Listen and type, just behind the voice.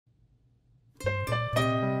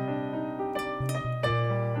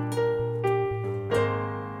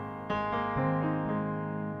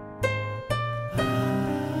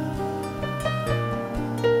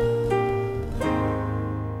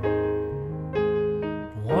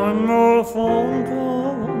One more phone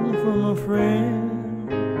call from a friend,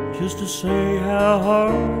 just to say how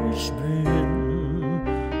hard it's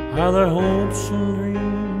been, how their hopes and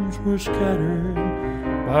dreams were scattered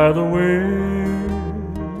by the wind.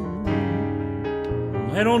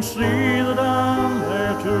 They don't see that I'm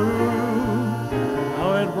there too, how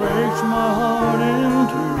it breaks my heart in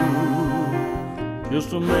two. Just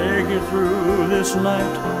to make it through this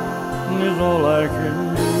night is all I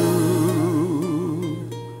can do.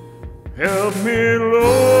 Help me,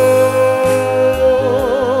 Lord,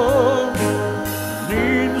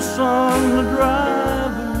 need the sun to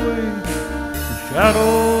drive away the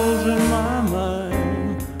shadows in my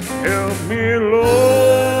mind. Help me, Lord,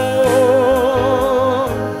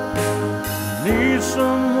 need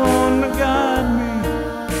someone to guide me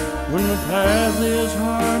when the path is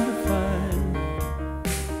hard to find.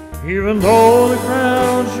 Even though the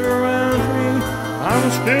crowd surrounds me,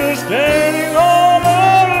 I'm still standing all alone.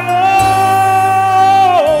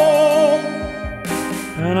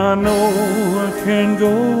 And I know I can't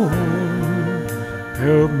go home.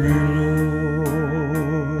 Help me, Lord.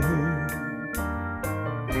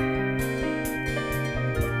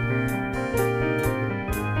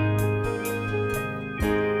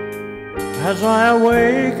 As I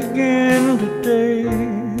awake again today,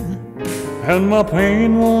 and my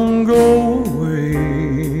pain won't go away,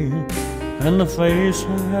 and the face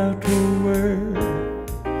I have to wear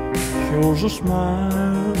shows a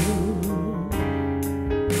smile,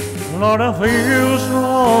 Lord, I feel so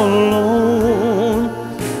all alone.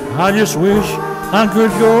 I just wish I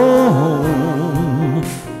could go home.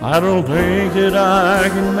 I don't think that I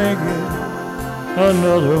can make it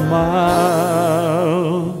another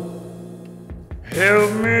mile.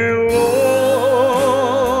 Help me, Lord,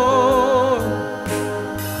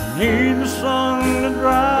 I need the sun to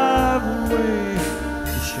drive away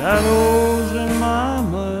the shadows in my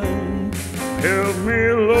mind. Help me,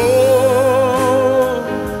 Lord,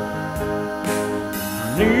 I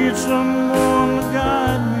need someone to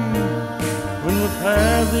guide me when the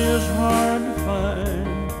path is hard to find.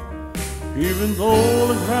 Even though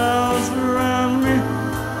the crowds surround me,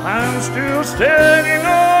 I'm still standing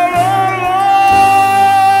all alone.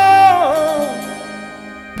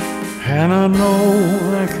 And I know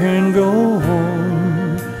I can go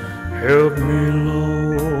home. Help me, Lord.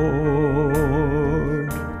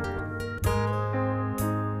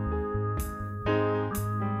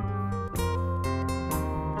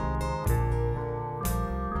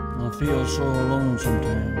 I feel so alone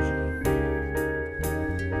sometimes.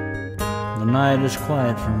 The night is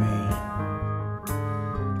quiet for me.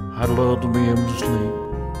 I'd love to be able to sleep.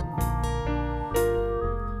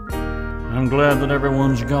 I'm glad that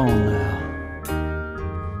everyone's gone now.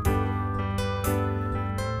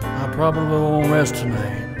 I probably won't rest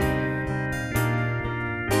tonight.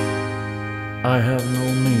 I have no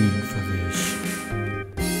need for this.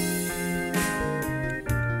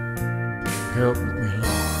 Help me,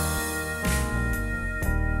 Lord.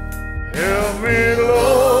 Help me,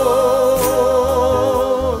 Lord.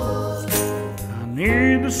 I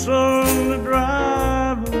need the sun to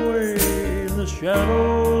drive away the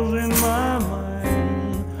shadows in my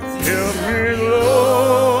mind. Help me,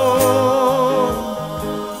 Lord.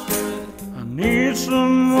 I need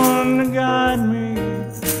someone to guide me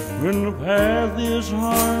when the path is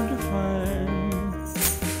hard to find.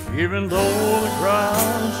 Even though the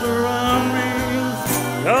crowds surround me,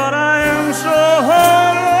 God, I am so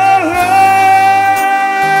alone.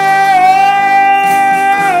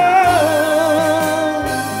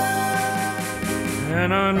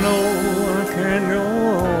 And I know I can't go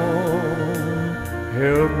on.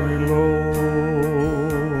 Help me, Lord.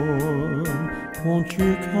 Won't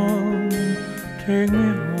you come take me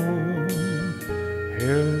home?